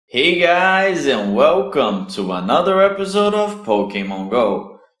Hey guys, and welcome to another episode of Pokémon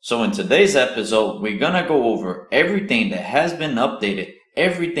Go. So in today's episode, we're gonna go over everything that has been updated,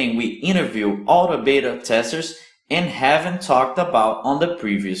 everything we interview all the beta testers and haven't talked about on the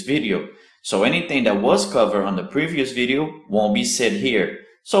previous video. So anything that was covered on the previous video won't be said here.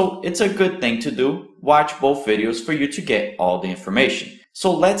 So it's a good thing to do. Watch both videos for you to get all the information.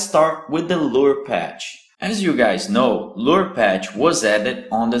 So let's start with the lure patch. As you guys know, Lure Patch was added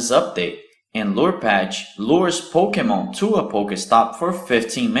on this update, and Lure Patch lures Pokemon to a Pokestop for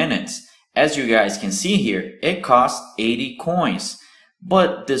 15 minutes. As you guys can see here, it costs 80 coins.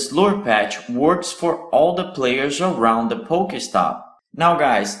 But this Lure Patch works for all the players around the Pokestop. Now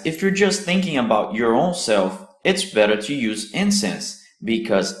guys, if you're just thinking about your own self, it's better to use Incense,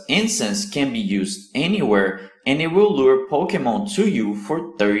 because Incense can be used anywhere and it will lure Pokemon to you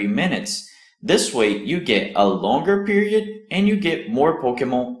for 30 minutes. This way, you get a longer period and you get more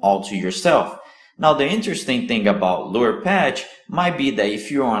Pokemon all to yourself. Now, the interesting thing about Lure Patch might be that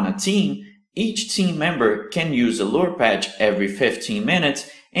if you're on a team, each team member can use a Lure Patch every 15 minutes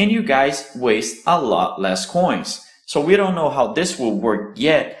and you guys waste a lot less coins. So we don't know how this will work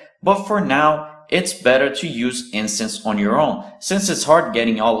yet, but for now, it's better to use Incense on your own. Since it's hard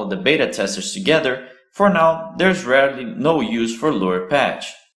getting all of the beta testers together, for now, there's rarely no use for Lure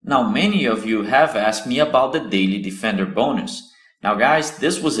Patch. Now many of you have asked me about the Daily Defender bonus. Now guys,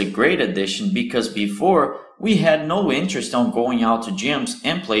 this was a great addition because before we had no interest on going out to gyms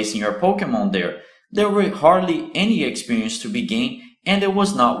and placing our Pokemon there. There were hardly any experience to be gained and it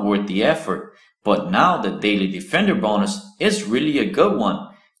was not worth the effort. But now the Daily Defender bonus is really a good one.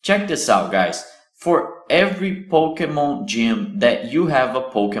 Check this out guys. For every Pokemon gym that you have a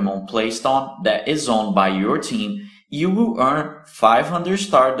Pokemon placed on that is owned by your team, you will earn 500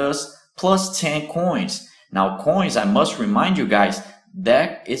 Stardust plus 10 coins. Now coins, I must remind you guys,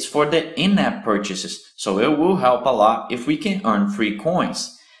 that is for the in-app purchases, so it will help a lot if we can earn free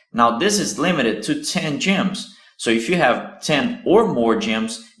coins. Now this is limited to 10 gyms, so if you have 10 or more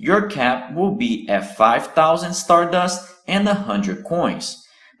gyms, your cap will be at 5,000 Stardust and 100 coins.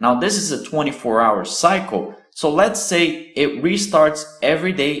 Now this is a 24-hour cycle, so let's say it restarts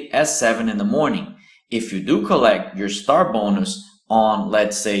every day at 7 in the morning. If you do collect your star bonus on,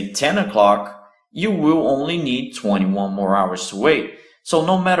 let's say, 10 o'clock, you will only need 21 more hours to wait. So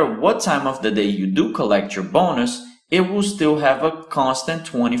no matter what time of the day you do collect your bonus, it will still have a constant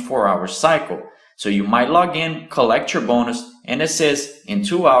 24-hour cycle. So you might log in, collect your bonus, and it says in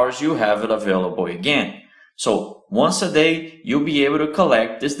 2 hours you have it available again. So once a day, you'll be able to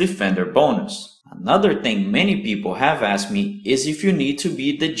collect this Defender bonus. Another thing many people have asked me is if you need to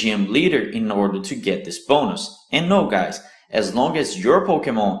be the gym leader in order to get this bonus. And no guys, as long as your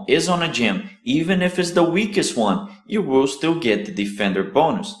Pokemon is on a gym, even if it's the weakest one, you will still get the Defender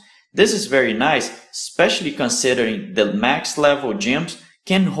bonus. This is very nice, especially considering the max level gyms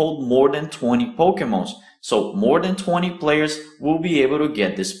can hold more than 20 Pokemons. So more than 20 players will be able to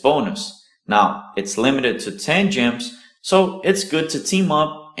get this bonus. Now, it's limited to 10 gyms, so it's good to team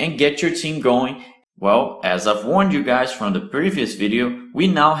up and get your team going. Well, as I've warned you guys from the previous video, we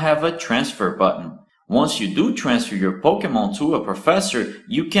now have a transfer button. Once you do transfer your Pokemon to a professor,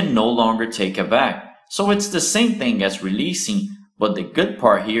 you can no longer take it back. So it's the same thing as releasing, but the good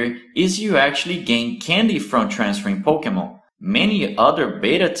part here is you actually gain candy from transferring Pokemon. Many other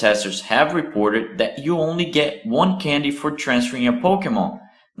beta testers have reported that you only get 1 candy for transferring a Pokemon.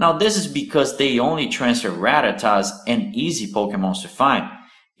 Now this is because they only transfer Rattatas and easy Pokemons to find.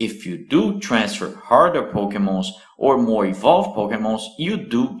 If you do transfer harder Pokemons or more evolved Pokemons, you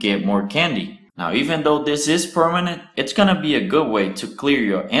do get more candy. Now even though this is permanent, it's gonna be a good way to clear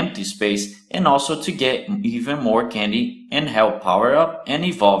your empty space and also to get even more candy and help power up and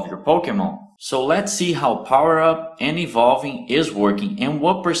evolve your Pokemon. So let's see how power up and evolving is working and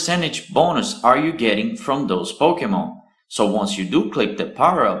what percentage bonus are you getting from those Pokemon. So once you do click the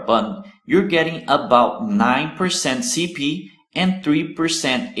power up button, you're getting about 9% CP and 3%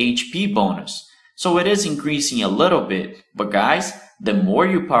 HP bonus. So it is increasing a little bit, but guys, the more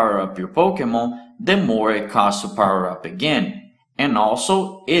you power up your Pokemon, the more it costs to power up again. And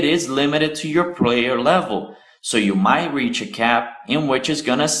also, it is limited to your player level, so you might reach a cap in which it's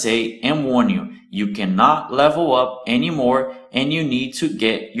gonna say and warn you, you cannot level up anymore and you need to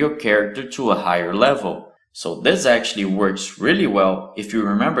get your character to a higher level. So this actually works really well. If you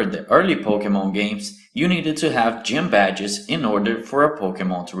remember the early Pokemon games, you needed to have gym badges in order for a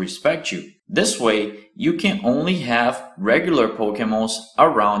Pokemon to respect you. This way, you can only have regular Pokemons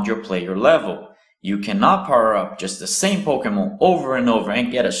around your player level. You cannot power up just the same Pokemon over and over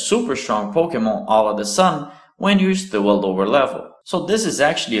and get a super strong Pokemon all of a sudden when you're still a lower level. So this is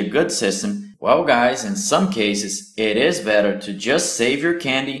actually a good system. Well guys, in some cases, it is better to just save your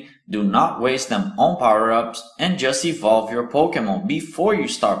candy, do not waste them on power-ups, and just evolve your Pokemon before you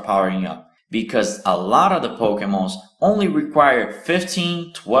start powering up. Because a lot of the Pokemons only require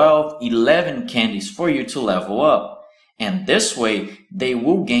 15, 12, 11 candies for you to level up. And this way, they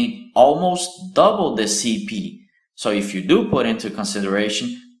will gain almost double the CP. So if you do put into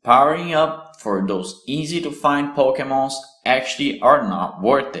consideration, powering up for those easy to find Pokemons actually are not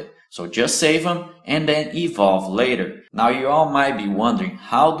worth it. So just save them and then evolve later. Now you all might be wondering,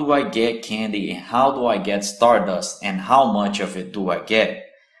 how do I get candy and how do I get Stardust and how much of it do I get?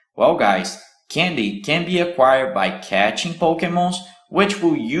 Well guys, candy can be acquired by catching Pokemons, which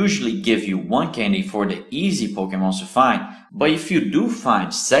will usually give you 1 candy for the easy Pokemons to find. But if you do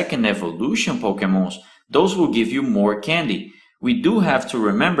find second evolution Pokemons, those will give you more candy. We do have to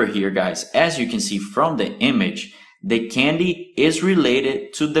remember here guys, as you can see from the image, the candy is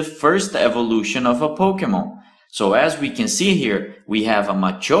related to the first evolution of a Pokemon. So as we can see here, we have a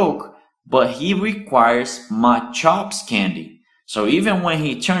Machoke, but he requires Machop's candy. So even when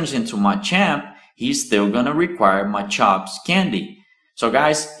he turns into Machamp, he's still gonna require Machop's candy. So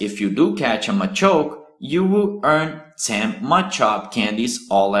guys, if you do catch a Machoke, you will earn 10 Machop candies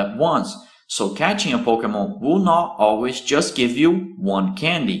all at once. So catching a Pokemon will not always just give you 1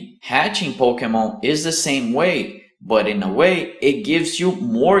 candy. Hatching Pokemon is the same way, but in a way, it gives you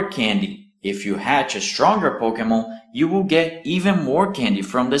more candy. If you hatch a stronger Pokemon, you will get even more candy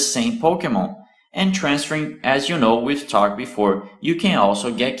from the same Pokemon. And transferring, as you know, we've talked before, you can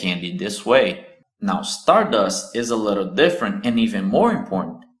also get candy this way. Now Stardust is a little different and even more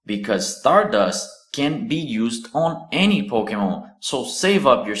important because Stardust can be used on any Pokemon. So save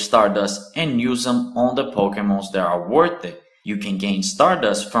up your Stardust and use them on the Pokemons that are worth it. You can gain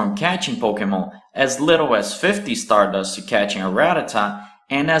Stardust from catching Pokemon as little as 50 Stardust to catching a Rattata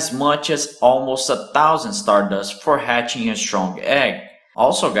and as much as almost 1,000 Stardust for hatching a strong egg.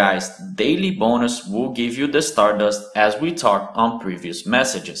 Also guys, daily bonus will give you the Stardust as we talked on previous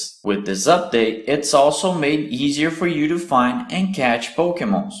messages. With this update, it's also made easier for you to find and catch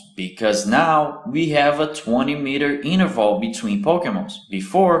Pokemons because now we have a 20-meter interval between Pokemons.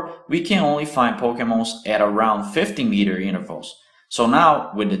 Before, we can only find Pokemons at around 50-meter intervals. So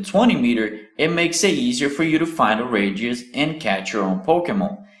now, with the 20-meter, it makes it easier for you to find a radius and catch your own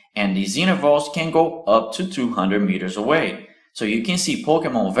Pokemon. And these intervals can go up to 200 meters away. So you can see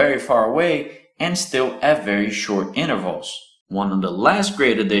Pokemon very far away and still at very short intervals. One of the last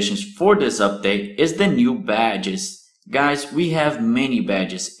great additions for this update is the new badges. Guys, we have many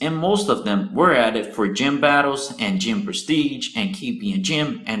badges and most of them were added for gym battles and gym prestige and keeping a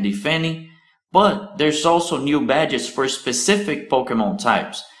gym and defending. But there's also new badges for specific Pokemon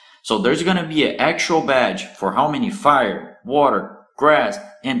types. So there's gonna be an actual badge for how many fire, water, grass,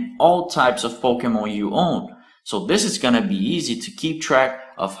 and all types of Pokemon you own. So this is gonna be easy to keep track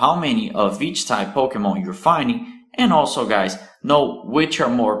of how many of each type Pokemon you're finding, and also guys, know which are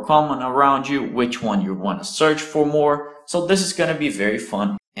more common around you, which one you want to search for more. So this is gonna be very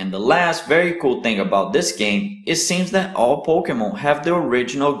fun. And the last very cool thing about this game, it seems that all Pokemon have the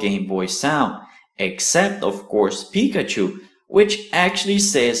original Game Boy sound, except of course Pikachu, which actually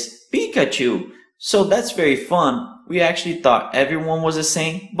says Pikachu. So that's very fun. We actually thought everyone was the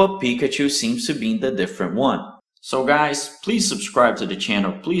same, but Pikachu seems to be the different one. So guys, please subscribe to the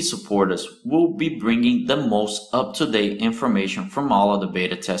channel, please support us. We'll be bringing the most up-to-date information from all of the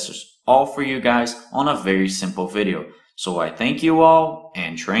beta testers, all for you guys on a very simple video. So I thank you all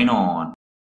and train on.